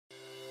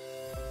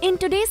In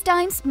today's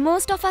times,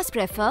 most of us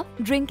prefer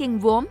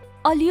drinking warm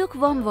or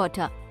lukewarm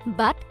water.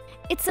 But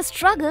it's a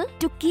struggle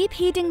to keep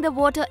heating the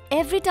water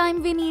every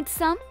time we need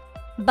some.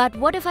 But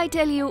what if I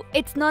tell you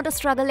it's not a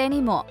struggle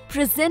anymore?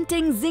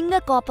 Presenting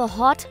Zinger Copper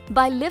Hot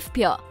by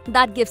Livpure,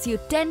 that gives you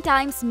 10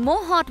 times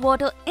more hot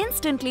water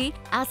instantly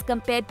as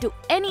compared to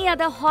any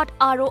other hot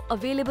RO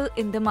available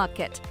in the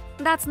market.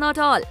 That's not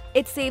all.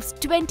 It saves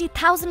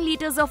 20,000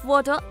 liters of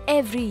water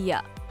every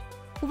year.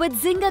 With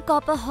Zinger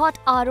Copper Hot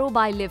RO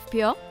by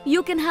Livpure,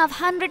 you can have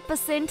 100%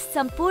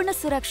 Sampurna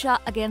Suraksha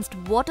against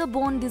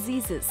waterborne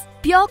diseases.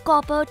 Pure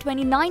Copper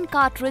 29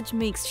 cartridge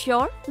makes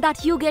sure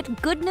that you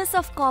get goodness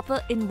of copper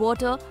in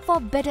water for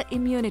better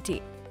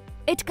immunity.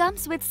 It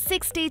comes with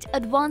 6-stage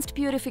advanced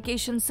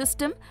purification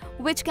system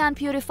which can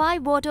purify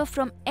water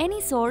from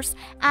any source,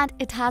 and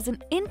it has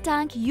an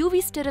in-tank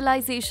UV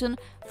sterilization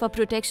for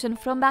protection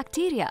from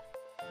bacteria.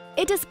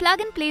 It is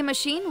plug-and-play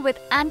machine with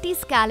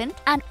anti-scallant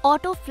and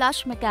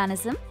auto-flush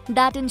mechanism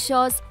that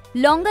ensures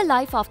longer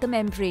life of the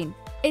membrane.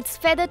 Its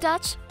feather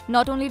touch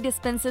not only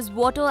dispenses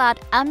water at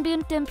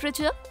ambient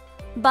temperature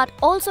but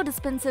also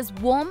dispenses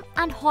warm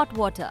and hot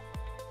water.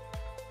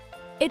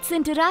 Its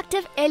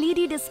interactive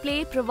LED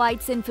display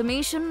provides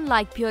information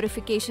like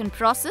purification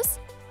process,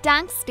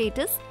 tank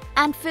status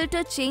and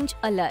filter change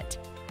alert.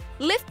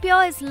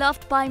 Livpure is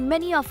loved by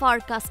many of our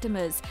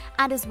customers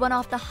and is one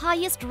of the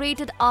highest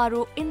rated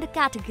RO in the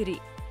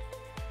category.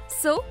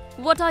 So,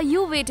 what are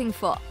you waiting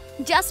for?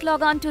 Just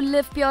log on to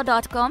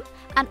livpure.com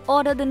and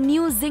order the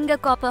new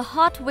Zinger Copper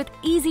Hot with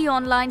easy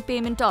online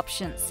payment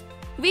options.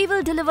 We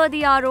will deliver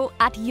the RO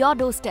at your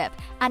doorstep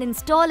and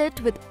install it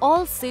with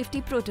all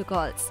safety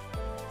protocols.